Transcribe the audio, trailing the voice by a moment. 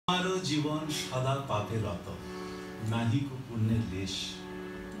Amaro Jivan sada pāpe rata, nāhiko punyer lesh.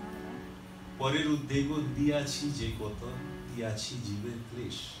 Parer uddego diyachi je kota, diyachi jiver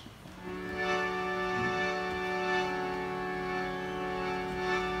klesh.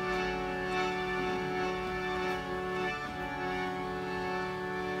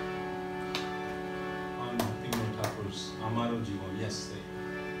 On Bhaktivinoda Thakur's Amaro Jivan, yes.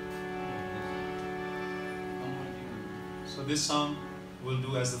 So this song we'll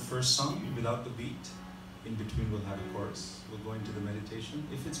do as the first song without the beat. In between we'll have a chorus. We'll go into the meditation.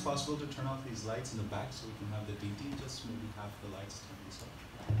 If it's possible to turn off these lights in the back so we can have the DT, just maybe half the lights turn this up.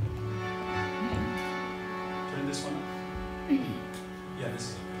 Turn this one up. Yeah, this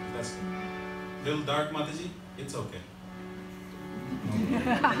is okay. That's good. Little dark, Mataji? It's okay.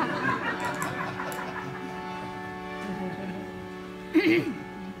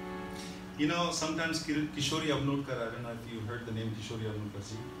 You know, sometimes Kishori Abnodkar, I don't know if you heard the name Kishori Abnodkar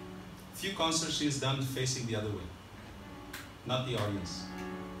ji. Few concerts she has done facing the other way, not the audience.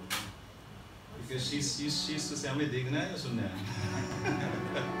 Because she used to say, "Hame dekhna hai ya sunna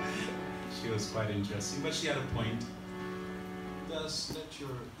hai?" She was quite interesting, but she had a point. Just let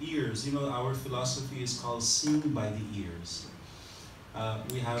your ears, you know, our philosophy is called seeing by the ears.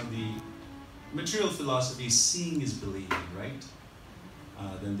 We have the material philosophy, seeing is believing, right?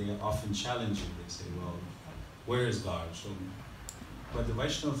 Then they often challenge you. They say, well, where is God? Show me. But the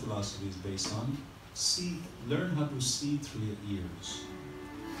Vaishnava philosophy is based on learn how to see through your ears.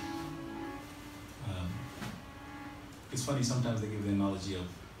 It's funny, sometimes they give the analogy of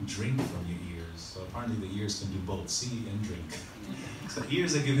drink from your ears. So apparently the ears can do both, see and drink. So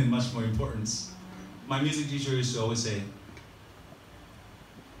ears are given much more importance. My music teacher used to always say,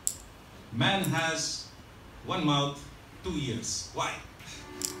 man has one mouth, 2 ears. Why?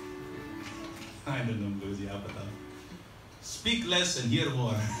 I don't know, doyā-hīna. Speak less and hear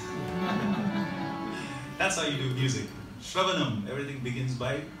more. That's how you do music. Shravanam, everything begins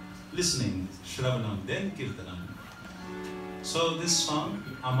by listening. Shravanam, then kirtanam. So this song,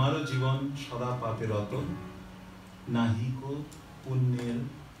 Amaro Jivan sada pāpe rata, nāhiko punyer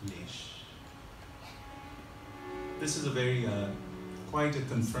lesh. This is a very, quite a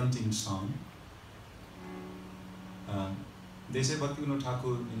confronting song. They say Bhaktivinoda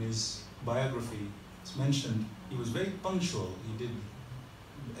Thakur in his biography, it's mentioned, he was very punctual. He did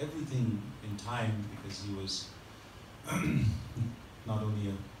everything in time because he was not only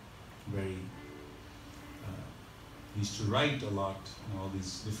a very, he used to write a lot, all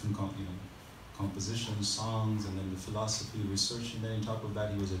these different compositions, songs, and then the philosophy, research, and then on top of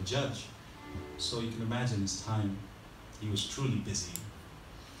that he was a judge. So you can imagine his time, he was truly busy.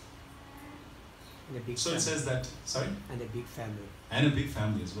 So it says that, sorry? And a big family. And a big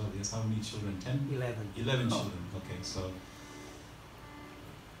family as well. Yes, how many children? 10? 11. 11 children. Okay, so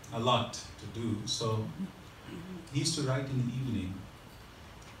a lot to do. So he used to write in the evening,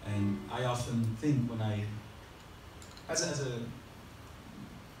 and I often think when as a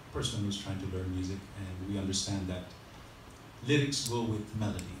person who's trying to learn music, and we understand that lyrics go with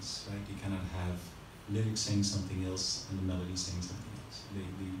melodies, right? You cannot have lyrics saying something else and the melody saying something else. The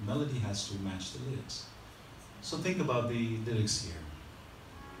melody has to match the lyrics. So think about the lyrics here.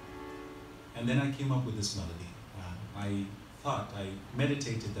 And then I came up with this melody. I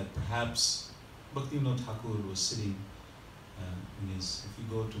meditated that perhaps Bhaktivinoda Thakur was sitting in his, if you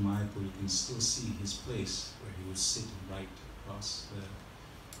go to Mayapur, you can still see his place where he would sit and write across the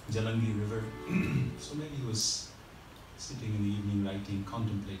Jalangi river. So maybe he was sitting in the evening writing,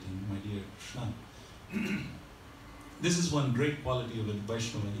 contemplating, my dear Krishna. This is one great quality of a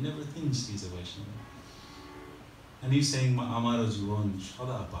Vaishnava. He never thinks he's a Vaishnava. And he's saying, Amar Jivana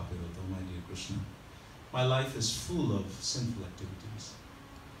sada pāpe rata, my dear Krishna. My life is full of sinful activities.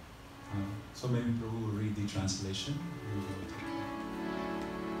 So maybe Prabhu will read the translation.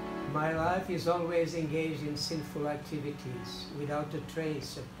 My life is always engaged in sinful activities, without a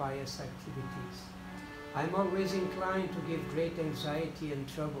trace of pious activities. I'm always inclined to give great anxiety and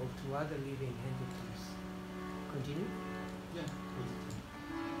trouble to other living entities. Continue? Yeah.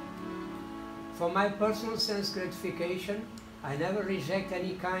 For my personal sense gratification, I never reject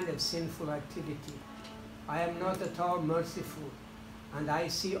any kind of sinful activity. I am not at all merciful, and I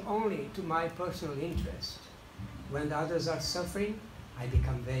see only to my personal interest. When others are suffering, I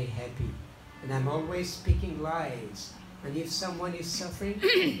become very happy, and I'm always speaking lies. And if someone is suffering,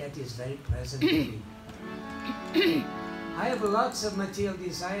 that is very pleasant to me. I have lots of material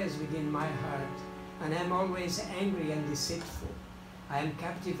desires within my heart, and I'm always angry and deceitful. I am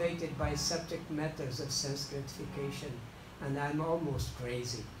captivated by subject matters of sense gratification, and I'm almost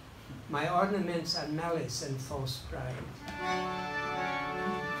crazy. My ornaments are malice and false pride.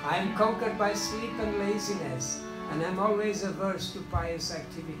 I am conquered by sleep and laziness, and I'm always averse to pious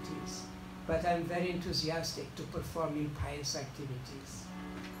activities, but I'm very enthusiastic to perform impious activities.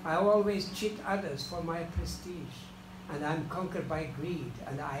 I always cheat others for my prestige, and I'm conquered by greed,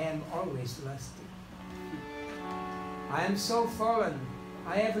 and I am always lusty. I am so fallen,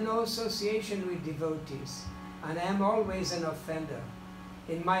 I have no association with devotees, and I am always an offender.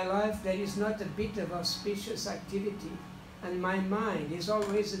 In my life there is not a bit of auspicious activity, and my mind is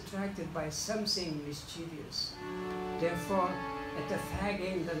always attracted by something mischievous. Therefore, at the fag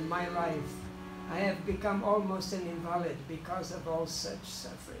end of my life, I have become almost an invalid because of all such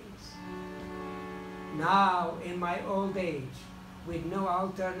sufferings. Now, in my old age, with no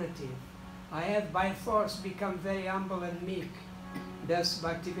alternative, I have by force become very humble and meek. Thus,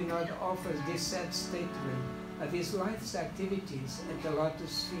 Bhaktivinoda offers this sad statement of his life's activities at the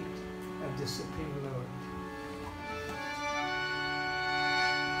lotus feet of the Supreme Lord.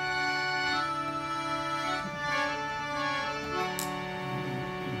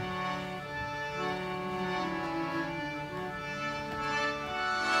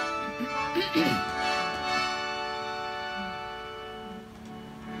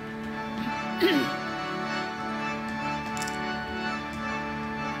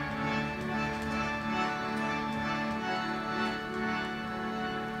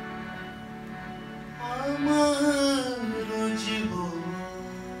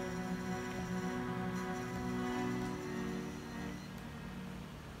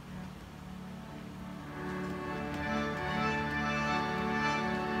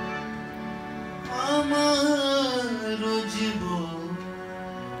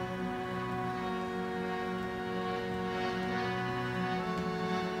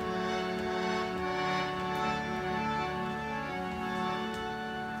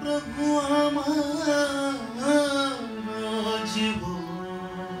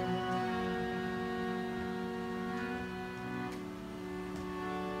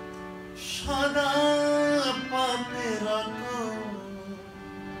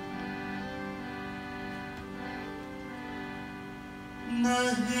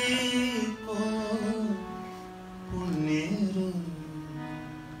 nāhiko punyera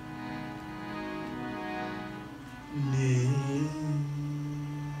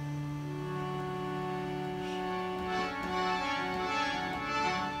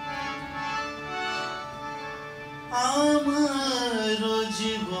Amar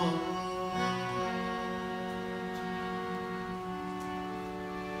Jivana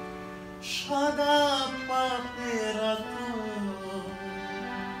sada pāpe rata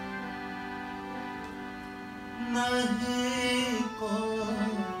nāhiko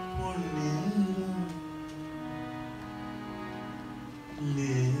punyera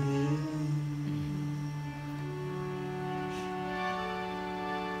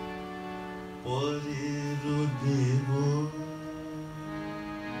Porero devo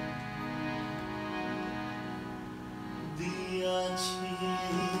diyachi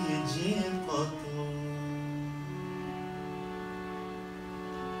je koto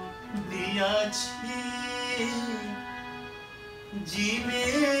diyachi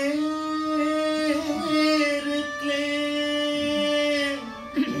jiver klesh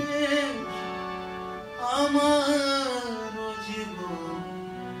amar jivana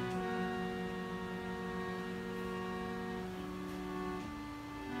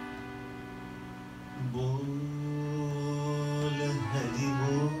Bol Haribhakti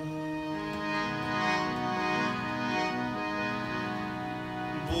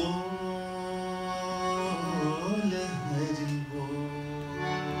Bol Haribhakti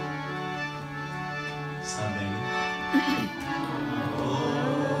Sadānartha-manāh.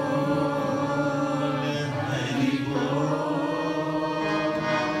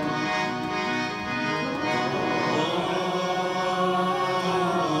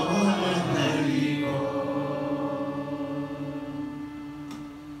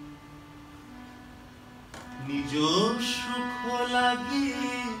 nijo sukha lagi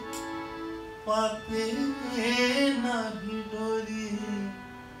pāpe nahi dori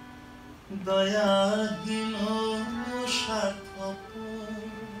doyā-hīna swārtha-paro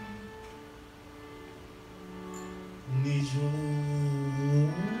nijo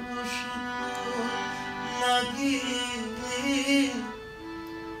sukha lagi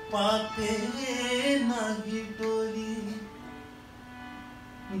pāpe nahi dori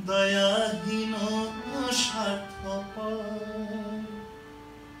doyā-hīna swārtha-paro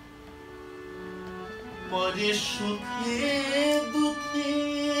para-sukhe dukhe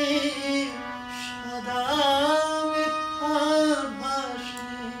sadā mithya-bhās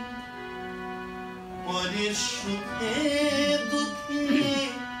para-sukhe dukhe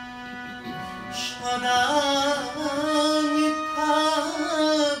sada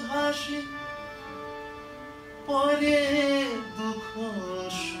mithya-bhāsi pore dukha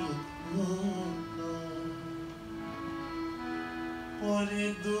sukha pore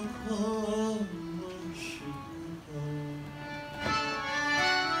dukha sukha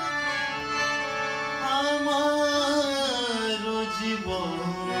amar jivana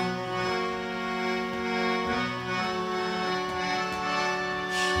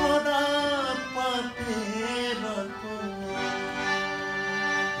sada pāpe rata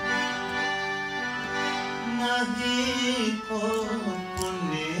nāhiko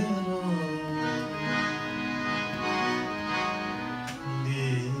punyera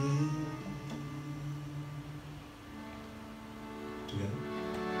Together.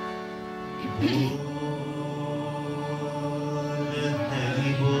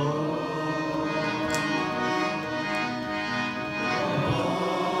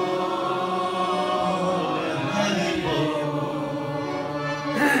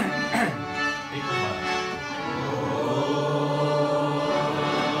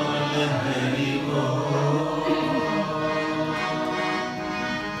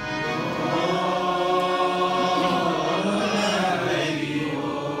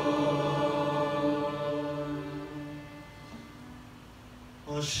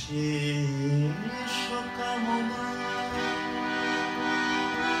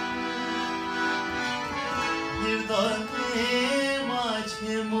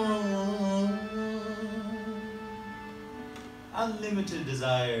 Unlimited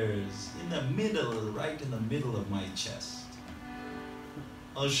desires in the middle, right in the middle of my chest.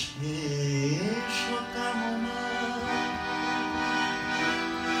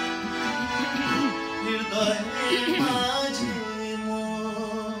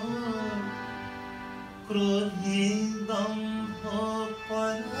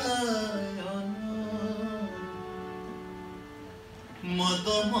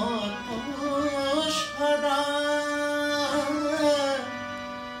 mada-matta sadā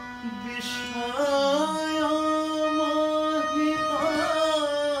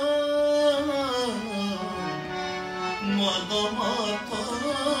mada-matta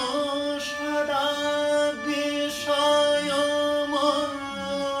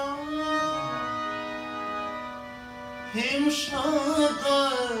sadā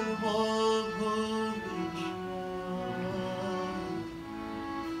sā-garva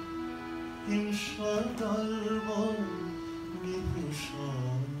sā-garva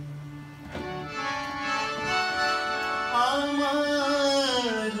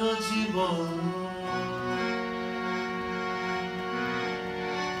Amar Jivana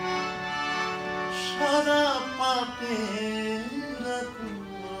sada pāpe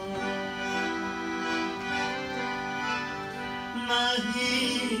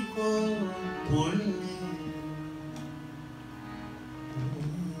nāhiko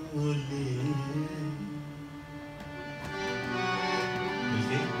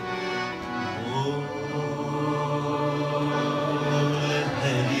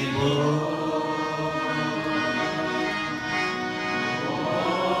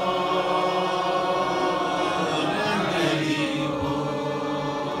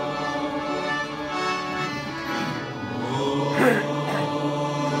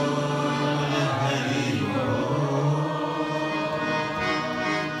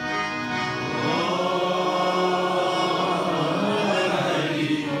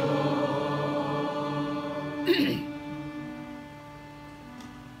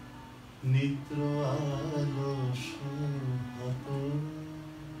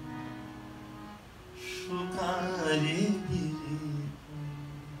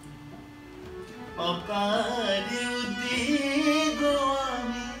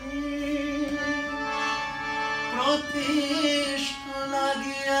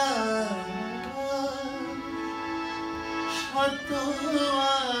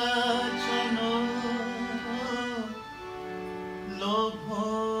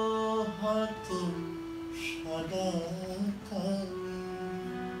lobha-hata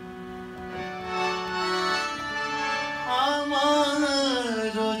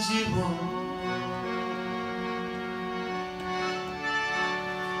Amar Jivana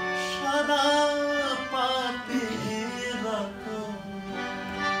sada pāpe rata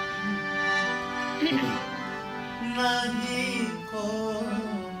nāhiko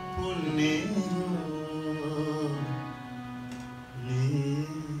punyera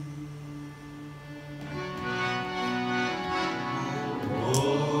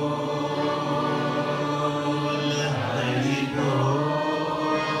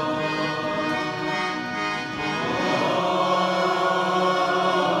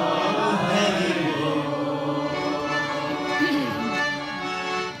Hare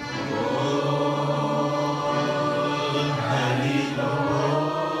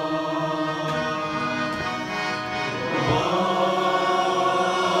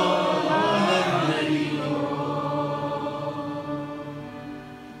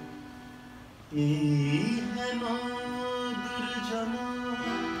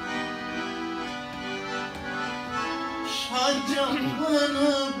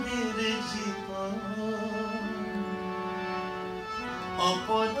birjita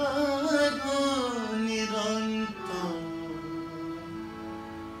aparadha niranta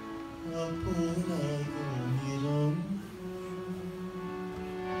aparadha niranta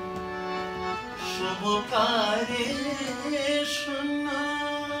śubha-kārya-śūnya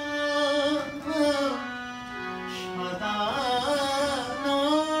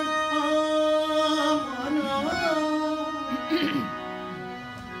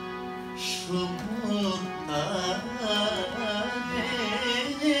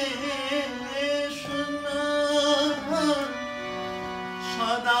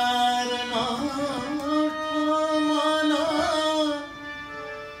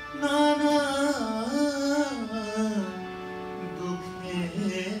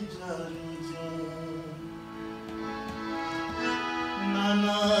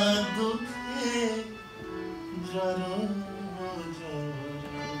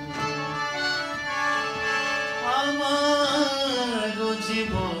Amar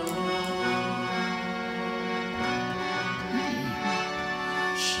Jivana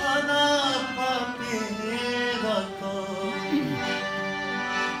sada pāpe rata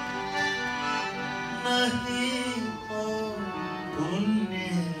nāhiko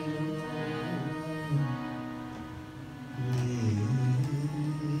punyera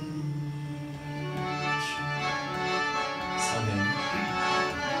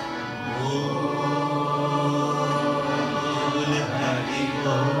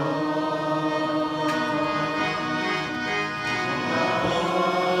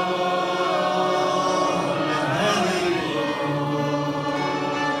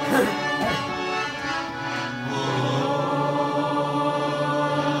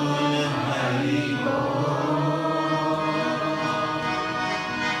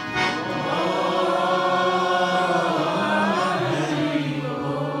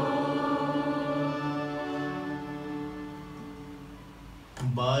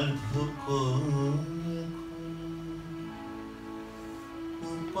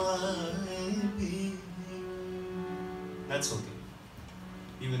That's okay.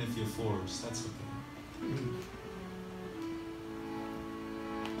 Even if you're forced, that's okay.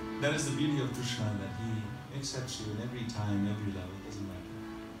 That is the beauty of Krishna, that he accepts you in every time, every level, it doesn't matter.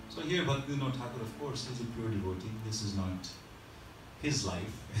 So here Bhaktivinoda Thakur, of course, he's a pure devotee. This is not his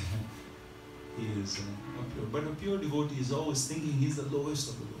life. He is a pure, but a pure devotee is always thinking he's the lowest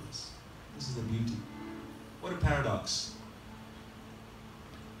of the lowest. This is the beauty. What a paradox.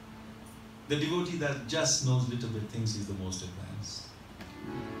 The devotee that just knows little bit thinks he's the most advanced.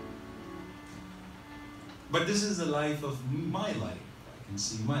 But this is the life of my life. I can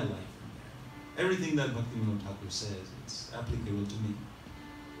see my life in there. Everything that Bhaktivinoda Thakur says, it's applicable to me.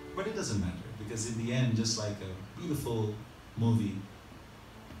 But it doesn't matter, because in the end, just like a beautiful movie,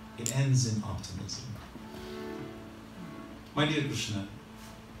 it ends in optimism. My dear Krishna,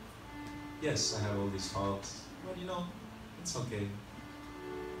 yes, I have all these faults, but you know, it's okay.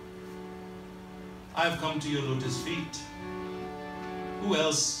 I've come to your lotus feet. Who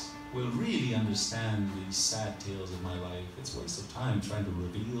else will really understand these sad tales of my life? It's a waste of time trying to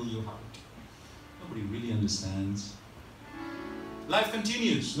reveal your heart. Nobody really understands. Life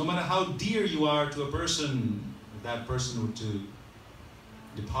continues. No matter how dear you are to a person, if that person were to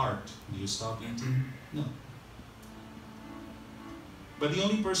depart, do you stop eating? No. But the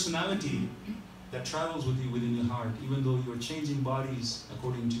only personality that travels with you within your heart, even though you're changing bodies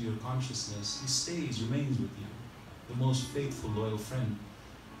according to your consciousness, he stays, remains with you, the most faithful, loyal friend.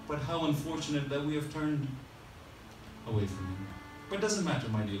 But how unfortunate that we have turned away from him. But it doesn't matter,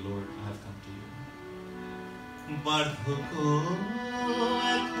 my dear Lord, I have come to you.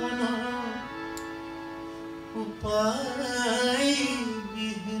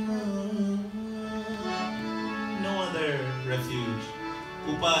 No other refuge.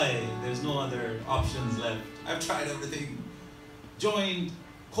 Upāya, there's no other options left. I've tried everything. Joined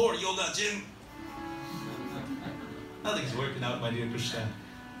core yoga gym. Nothing's working out, my dear Krishna.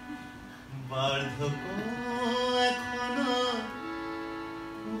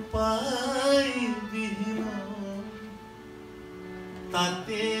 upāya-vihīna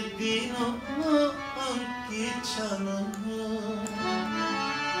tā'te dino kichana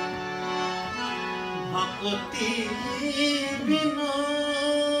Bhaktivinoda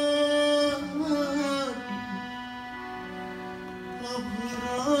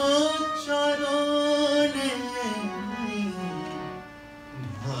Prabhuracharane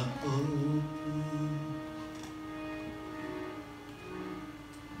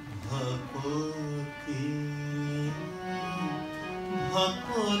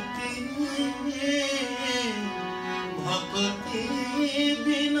Bhakti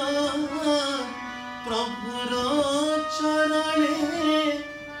Bhaktivinod Prabhuro charane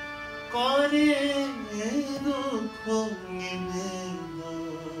kare dukho nivedana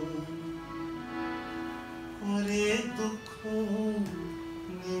kare dukho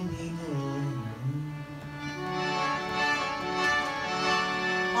nivedana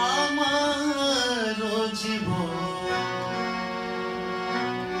Amar Jivana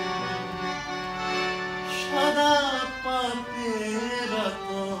sada pāpe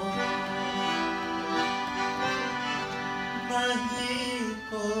rata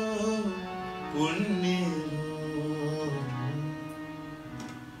nāhiko punyera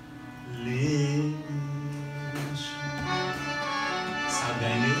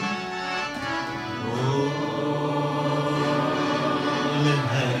sadāni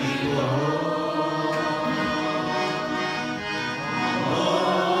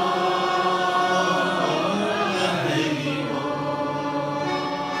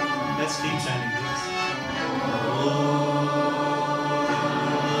Let's keep chanting this.